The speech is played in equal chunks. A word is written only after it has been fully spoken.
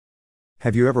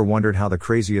Have you ever wondered how the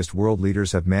craziest world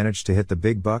leaders have managed to hit the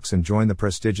big bucks and join the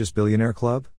prestigious billionaire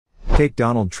club? Take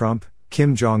Donald Trump,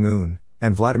 Kim Jong-un,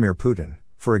 and Vladimir Putin,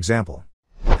 for example.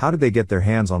 How did they get their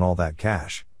hands on all that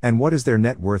cash, and what is their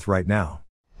net worth right now?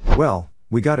 Well,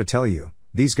 we gotta tell you,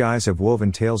 these guys have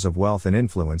woven tales of wealth and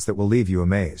influence that will leave you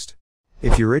amazed.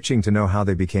 If you're itching to know how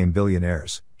they became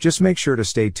billionaires, just make sure to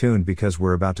stay tuned because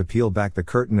we're about to peel back the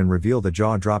curtain and reveal the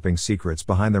jaw-dropping secrets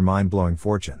behind their mind-blowing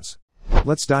fortunes.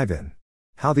 Let's dive in.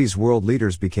 How these world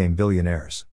leaders became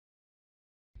billionaires.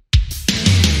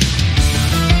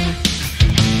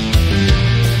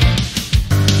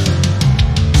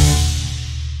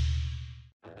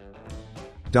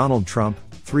 Donald Trump,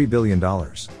 $3 billion.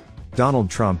 Donald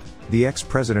Trump, the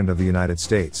ex-president of the United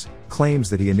States, claims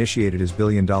that he initiated his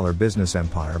billion-dollar business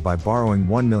empire by borrowing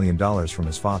 $1 million from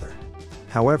his father.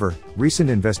 However,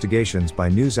 recent investigations by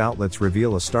news outlets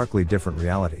reveal a starkly different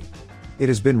reality. It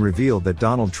has been revealed that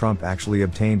Donald Trump actually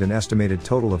obtained an estimated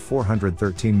total of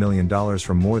 $413 million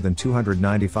from more than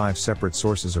 295 separate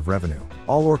sources of revenue,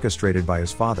 all orchestrated by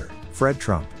his father, Fred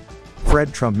Trump.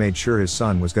 Fred Trump made sure his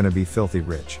son was going to be filthy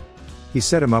rich. He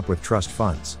set him up with trust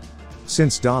funds.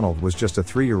 Since Donald was just a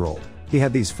 3-year-old, he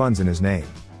had these funds in his name.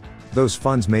 Those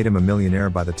funds made him a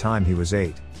millionaire by the time he was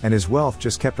 8, and his wealth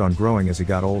just kept on growing as he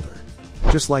got older.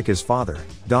 Just like his father,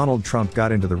 Donald Trump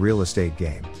got into the real estate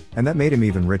game, and that made him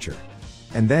even richer.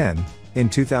 And then, in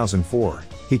 2004,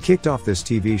 he kicked off this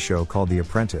TV show called The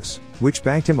Apprentice, which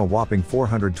banked him a whopping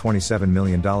 $427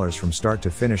 million from start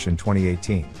to finish in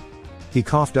 2018. He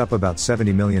coughed up about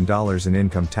 $70 million in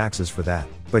income taxes for that,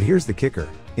 but here's the kicker.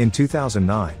 In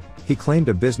 2009, he claimed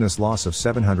a business loss of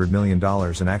 $700 million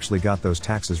and actually got those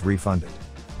taxes refunded.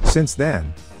 Since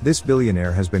then, this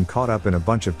billionaire has been caught up in a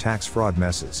bunch of tax fraud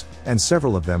messes, and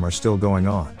several of them are still going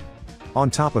on. On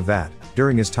top of that,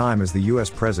 during his time as the US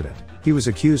president, he was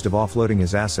accused of offloading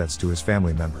his assets to his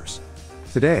family members.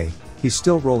 Today, he's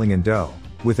still rolling in dough,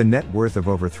 with a net worth of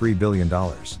over $3 billion.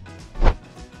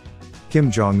 Kim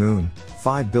Jong-un,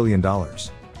 $5 billion.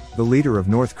 The leader of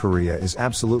North Korea is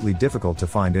absolutely difficult to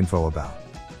find info about.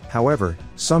 However,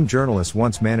 some journalists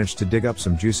once managed to dig up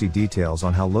some juicy details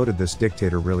on how loaded this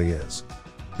dictator really is.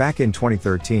 Back in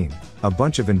 2013, a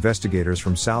bunch of investigators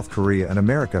from South Korea and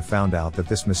America found out that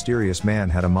this mysterious man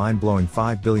had a mind-blowing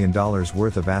 $5 billion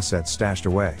worth of assets stashed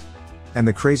away. And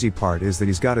the crazy part is that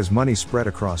he's got his money spread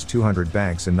across 200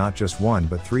 banks in not just one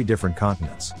but 3 different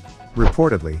continents.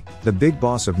 Reportedly, the big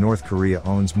boss of North Korea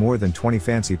owns more than 20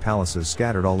 fancy palaces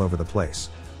scattered all over the place.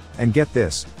 And get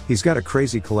this, he's got a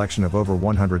crazy collection of over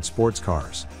 100 sports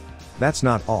cars. That's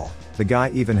not all, the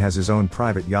guy even has his own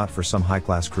private yacht for some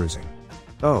high-class cruising.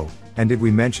 Oh, and did we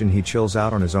mention he chills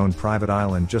out on his own private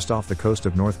island just off the coast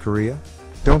of North Korea?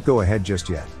 Don't go ahead just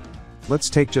yet. Let's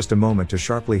take just a moment to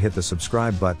sharply hit the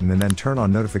subscribe button and then turn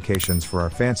on notifications for our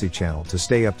fancy channel to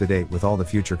stay up to date with all the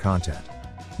future content.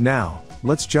 Now,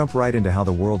 let's jump right into how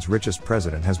the world's richest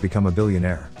president has become a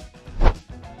billionaire.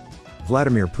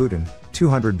 Vladimir Putin,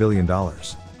 $200 billion.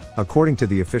 According to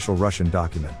the official Russian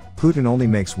document, Putin only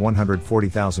makes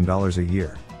 $140,000 a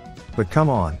year. But come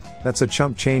on, that's a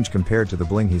chump change compared to the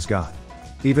bling he's got.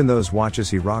 Even those watches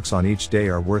he rocks on each day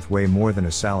are worth way more than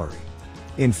his salary.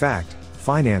 In fact,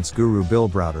 finance guru Bill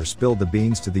Browder spilled the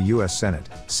beans to the US Senate,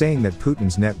 saying that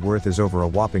Putin's net worth is over a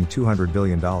whopping $200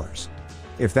 billion.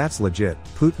 If that's legit,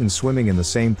 Putin's swimming in the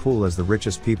same pool as the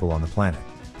richest people on the planet.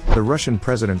 The Russian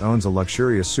president owns a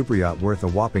luxurious superyacht worth a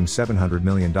whopping $700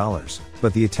 million,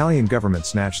 but the Italian government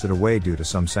snatched it away due to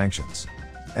some sanctions.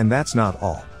 And that's not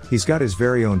all. He's got his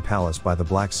very own palace by the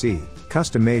Black Sea,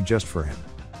 custom made just for him.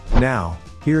 Now,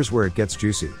 here's where it gets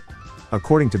juicy.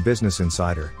 According to Business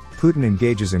Insider, Putin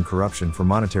engages in corruption for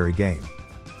monetary gain.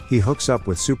 He hooks up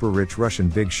with super rich Russian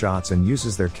big shots and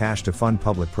uses their cash to fund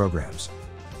public programs.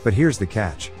 But here's the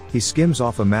catch, he skims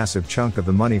off a massive chunk of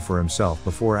the money for himself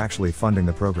before actually funding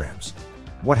the programs.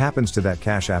 What happens to that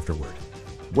cash afterward?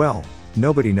 Well,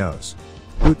 nobody knows.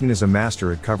 Putin is a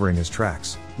master at covering his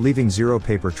tracks, leaving zero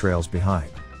paper trails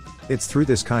behind. It's through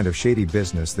this kind of shady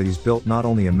business that he's built not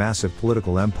only a massive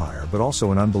political empire but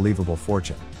also an unbelievable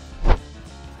fortune.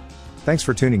 Thanks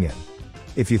for tuning in.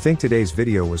 If you think today's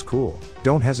video was cool,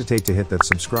 don't hesitate to hit that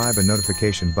subscribe and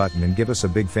notification button and give us a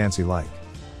big fancy like.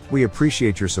 We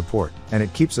appreciate your support, and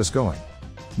it keeps us going.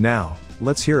 Now,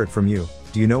 let's hear it from you.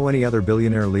 Do you know any other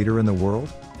billionaire leader in the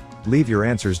world? Leave your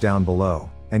answers down below,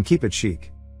 and keep it chic.